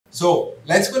So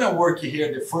let's gonna work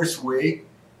here the first way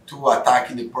to attack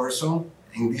the person.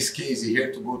 In this case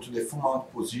here, to go to the full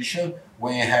mount position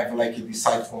when you have like the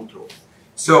side control.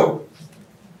 So,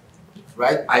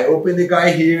 right, I open the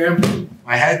guy here,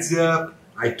 my head's up,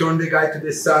 I turn the guy to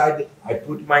the side, I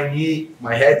put my knee,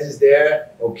 my head is there,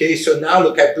 okay? So now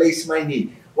look, I place my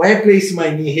knee. When I place my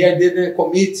knee here, I didn't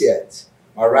commit yet,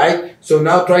 all right? So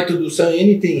now try to do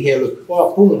anything here, look,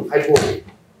 oh, boom, I go,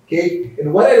 okay?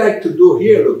 And what I like to do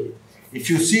here, look, if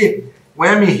you see,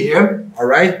 when I'm in here, all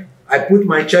right, I put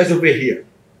my chest over here,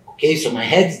 okay? So my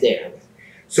head's there.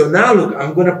 So now look,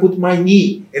 I'm gonna put my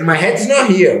knee, and my head's not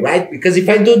here, right? Because if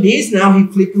I do this, now he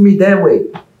flipped me that way,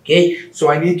 okay?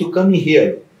 So I need to come in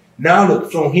here. Now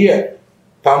look, from here,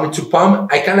 palm to palm,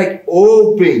 I kind of like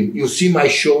open. You see my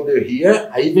shoulder here.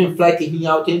 I even flatten him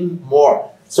out even more.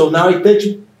 So now I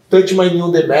touch my knee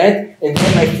on the mat, and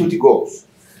then my foot goes.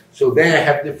 So then I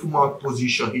have the full mount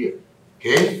position here,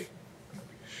 okay?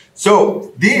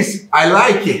 So this, I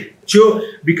like it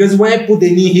too, because when I put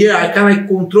the knee here, I kind of like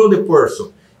control the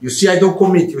person. You see, I don't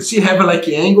commit. You see, I have like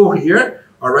an angle here,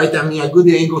 all right? I mean, a good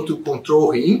angle to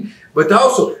control him. But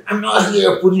also, I'm not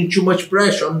here putting too much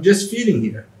pressure. I'm just feeling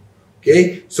here,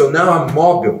 okay? So now I'm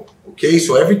mobile, okay?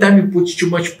 So every time you put too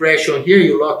much pressure on here,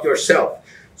 you lock yourself.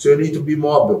 So you need to be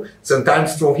mobile.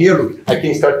 Sometimes from here, look, I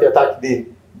can start to attack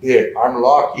the arm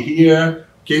lock here,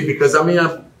 okay? Because I'm in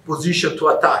a position to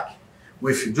attack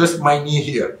with just my knee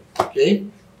here, okay?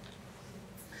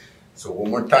 So one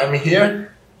more time here.